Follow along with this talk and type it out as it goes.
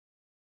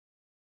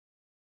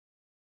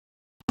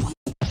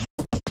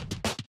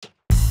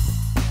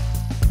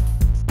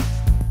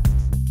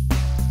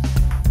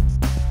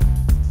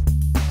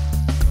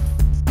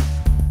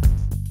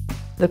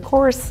The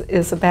course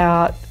is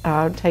about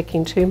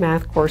taking 2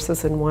 math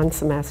courses in 1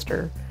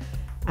 semester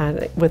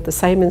with the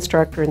same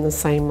instructor in the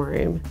same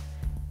room.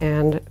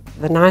 And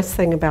the nice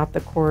thing about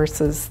the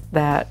course is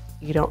that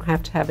you don't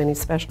have to have any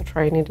special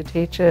training to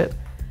teach it,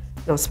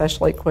 no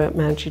special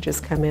equipment. You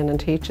just come in and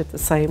teach it the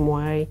same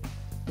way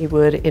you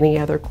would any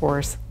other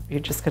course.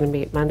 You're just going to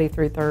meet Monday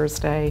through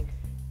Thursday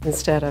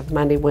instead of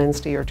Monday,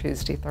 Wednesday, or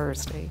Tuesday,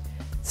 Thursday.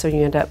 So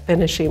you end up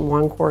finishing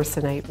 1 course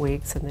in 8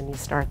 weeks, and then you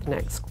start the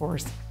next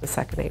course the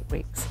second 8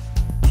 weeks.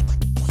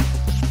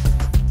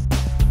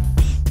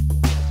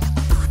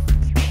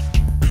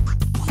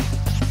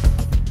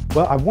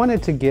 Well, I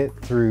wanted to get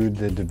through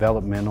the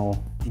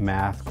developmental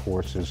math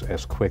courses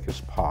as quick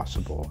as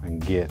possible and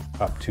get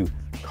up to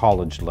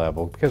college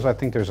level, because I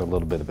think there's a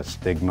little bit of a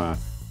stigma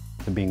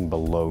to being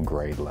below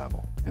grade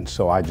level. And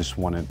so I just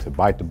wanted to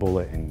bite the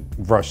bullet and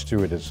rush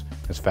through it as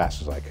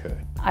fast as I could.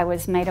 I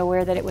was made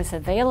aware that it was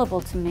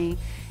available to me,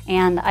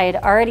 and I had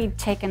already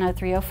taken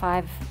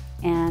 0305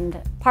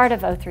 and part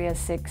of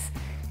 0306.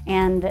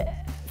 And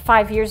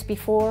 5 years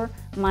before,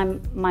 my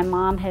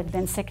mom had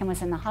been sick and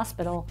was in the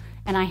hospital,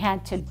 and I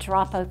had to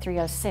drop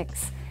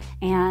 0306.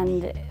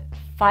 And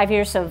 5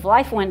 years of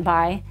life went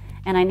by,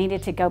 and I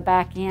needed to go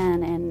back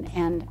in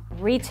and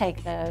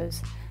retake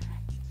those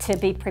to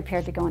be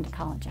prepared to go into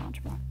college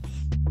algebra.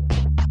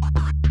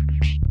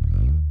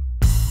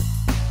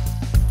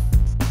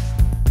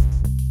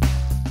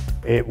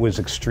 It was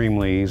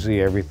extremely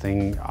easy.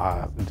 Everything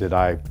that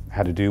I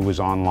had to do was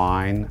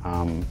online.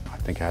 I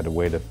think I had to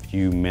wait a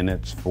few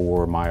minutes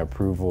for my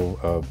approval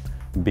of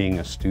being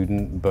a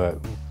student, but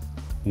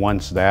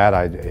once that,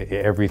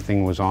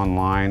 everything was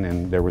online,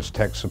 and there was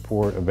tech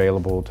support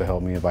available to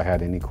help me if I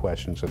had any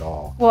questions at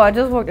all. Well, I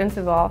just walked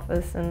into the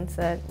office and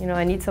said, you know,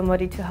 I need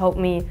somebody to help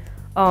me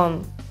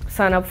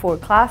sign up for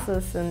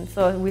classes, and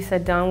so we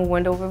sat down, we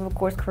went over the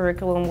course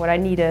curriculum, what I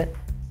needed.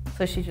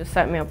 So she just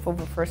set me up for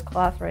the first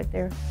class right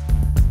there.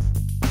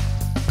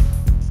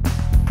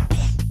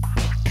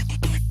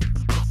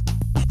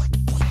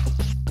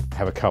 I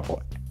have a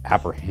couple: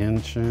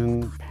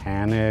 apprehension,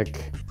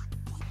 panic,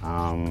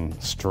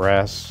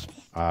 stress.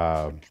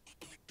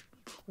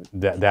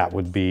 That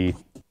would be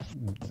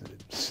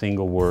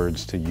single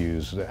words to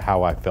use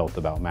how I felt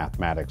about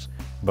mathematics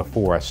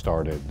before I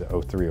started the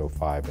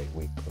 0305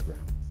 8-week program.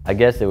 I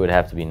guess it would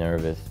have to be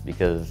nervous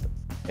because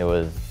it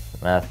was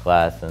math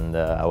class, and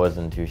I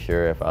wasn't too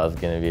sure if I was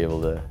going to be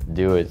able to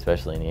do it,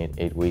 especially in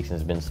 8 weeks, and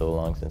it's been so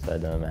long since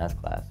I'd done a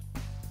math class.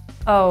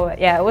 Oh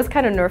yeah, it was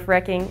kind of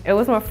nerve-wracking. It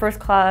was my first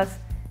class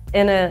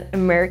in an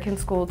American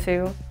school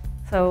too,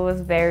 so it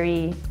was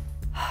very,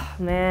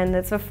 man,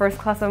 that's the first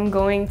class I'm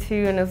going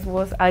to, and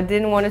I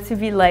didn't want it to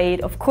be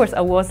late. Of course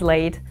I was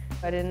late.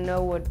 I didn't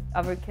know what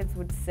other kids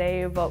would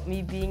say about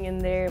me being in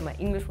there. My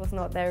English was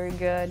not very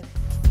good.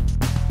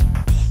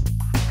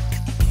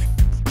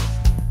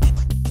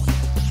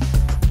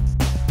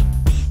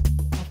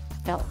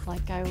 Felt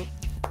like I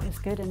was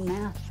good in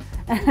math.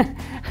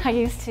 I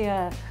used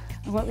to,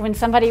 when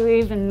somebody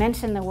would even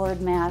mention the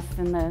word math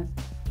in the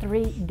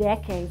 3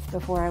 decades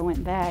before I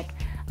went back,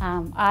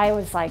 I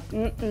was like,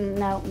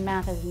 no,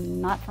 math is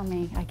not for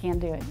me. I can't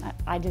do it.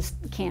 I just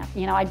can't.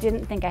 You know, I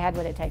didn't think I had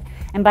what it takes.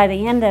 And by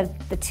the end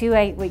of the 2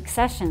 8-week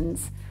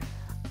sessions,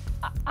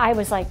 I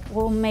was like,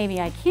 well,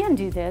 maybe I can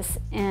do this.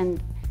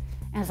 And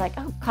I was like,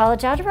 oh,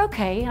 college algebra,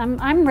 okay,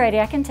 I'm ready,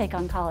 I can take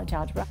on college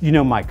algebra. You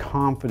know, my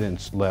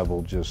confidence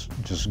level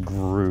just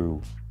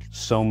grew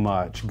so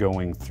much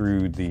going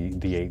through the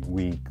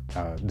 8-week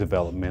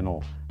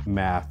developmental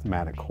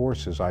mathematic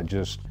courses.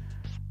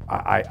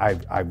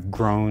 I've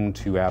grown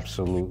to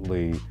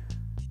absolutely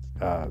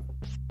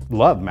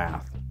love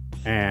math,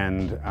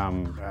 and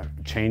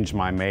changed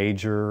my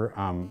major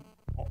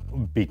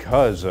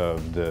because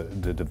of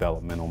the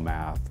developmental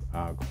math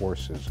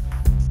courses.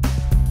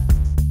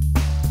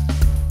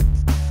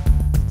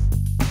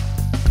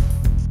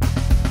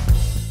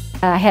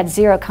 I had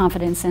 0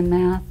 confidence in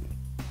math.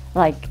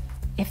 Like,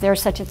 if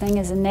there's such a thing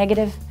as a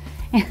negative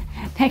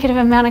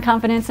amount of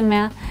confidence in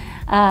math.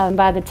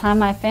 By the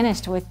time I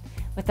finished with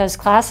those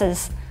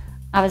classes,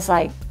 I was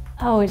like,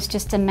 oh, it's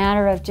just a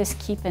matter of just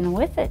keeping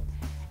with it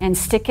and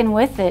sticking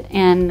with it.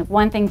 And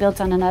one thing builds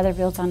on another,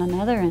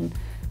 and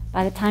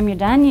by the time you're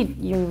done,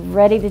 you're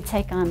ready to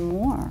take on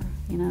more,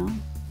 you know?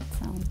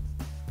 So.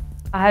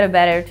 I had a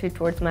bad attitude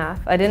towards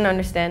math. I didn't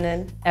understand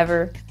it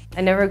ever.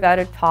 I never got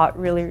it taught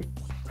really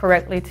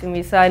correctly to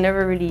me, so I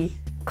never really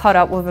caught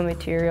up with the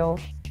material.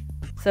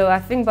 So I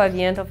think by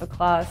the end of the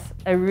class,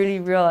 I really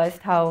realized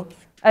how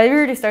I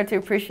really started to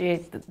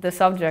appreciate the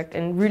subject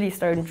and really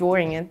started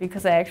enjoying it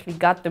because I actually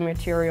got the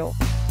material.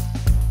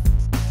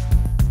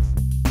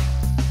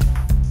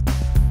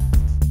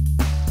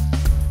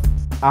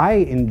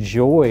 I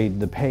enjoyed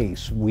the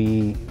pace.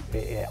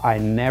 I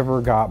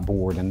never got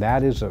bored, and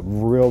that is a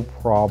real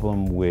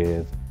problem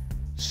with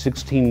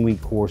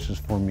 16-week courses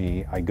for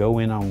me. I go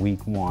in on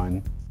week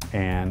 1,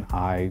 and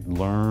I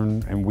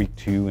learn in week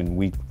 2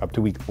 and up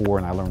to week 4,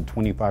 and I learn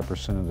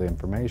 25% of the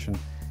information.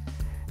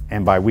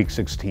 And by week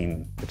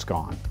 16, it's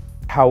gone.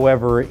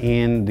 However,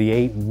 in the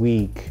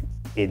 8-week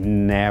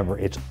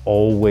it's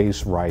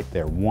always right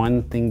there.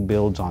 One thing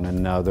builds on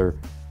another.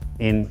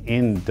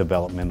 In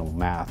developmental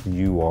math,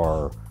 you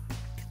are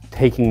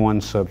taking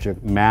one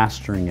subject,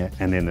 mastering it,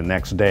 and then the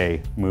next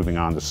day moving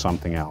on to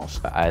something else.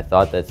 I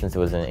thought that since it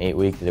was an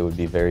 8-week that it would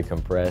be very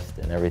compressed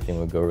and everything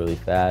would go really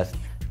fast,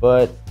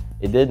 but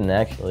it didn't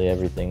actually.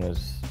 Everything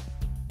was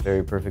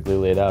very perfectly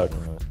laid out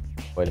and it was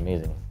quite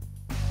amazing.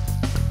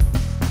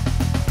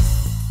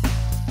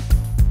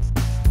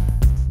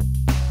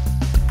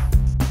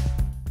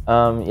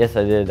 Yes,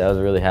 I did. I was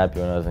really happy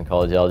when I was in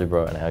college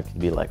algebra and I could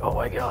be like, oh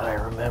my God, I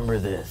remember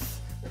this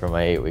from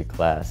my 8-week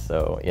class.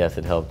 So yes,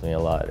 it helped me a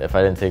lot. If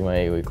I didn't take my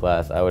 8-week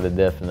class, I would have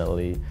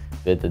definitely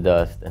bit the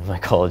dust in my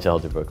college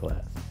algebra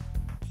class.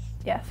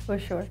 Yes, for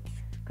sure.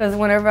 Because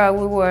whenever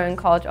we were in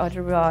college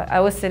algebra,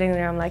 I was sitting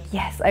there, I'm like,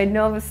 yes, I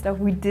know this stuff,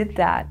 we did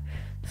that.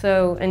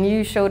 So, and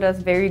you showed us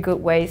very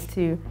good ways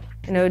to,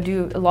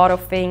 do a lot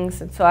of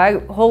things. And so I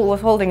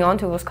was holding on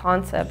to those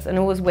concepts, and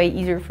it was way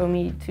easier for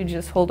me to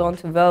just hold on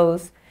to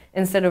those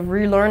instead of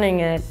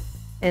relearning it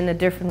in a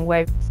different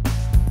way.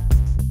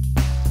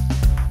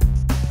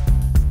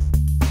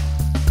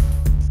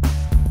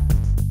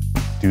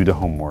 Do the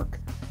homework,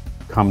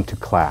 come to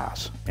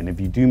class, and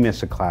if you do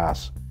miss a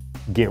class,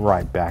 get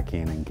right back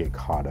in and get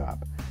caught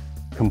up.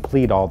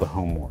 Complete all the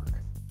homework.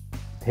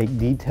 Take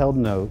detailed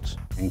notes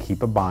and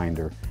keep a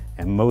binder,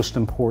 and most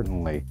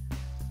importantly,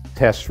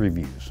 test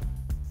reviews.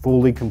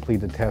 Fully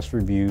completed test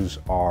reviews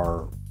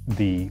are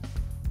the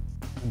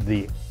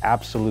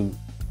absolute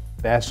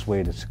best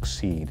way to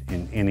succeed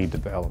in any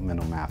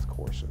developmental math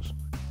courses.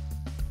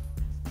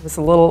 I was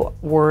a little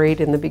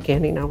worried in the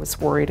beginning. I was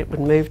worried it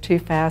would move too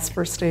fast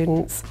for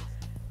students.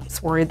 I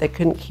was worried they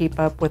couldn't keep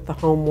up with the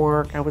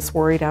homework. I was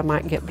worried I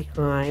might get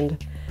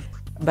behind,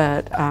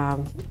 but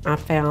I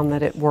found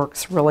that it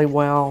works really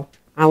well.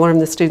 I learned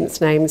the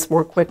students' names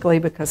more quickly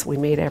because we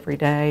meet every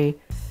day.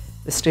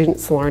 The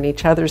students learn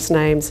each other's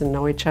names and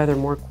know each other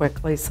more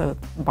quickly, so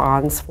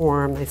bonds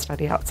form. They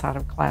study outside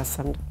of class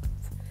sometimes.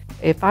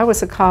 If I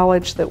was a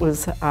college that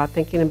was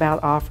thinking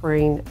about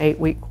offering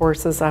 8-week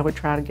courses, I would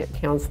try to get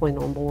counseling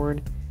on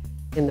board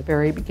in the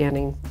very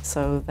beginning,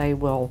 so they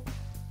will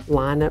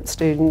line up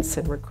students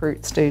and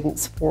recruit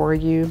students for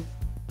you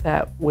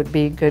that would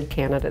be good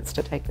candidates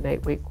to take an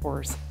 8-week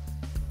course.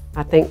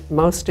 I think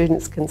most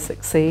students can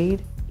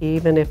succeed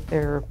even if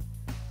they're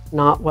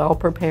not well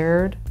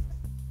prepared,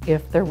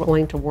 if they're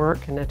willing to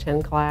work and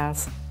attend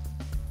class,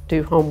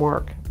 do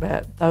homework,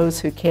 but those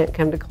who can't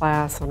come to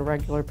class on a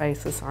regular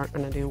basis aren't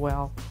going to do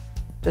well,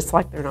 just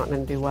like they're not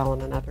going to do well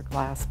in another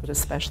class, but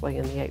especially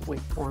in the 8-week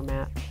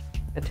format.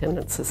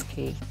 Attendance is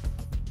key.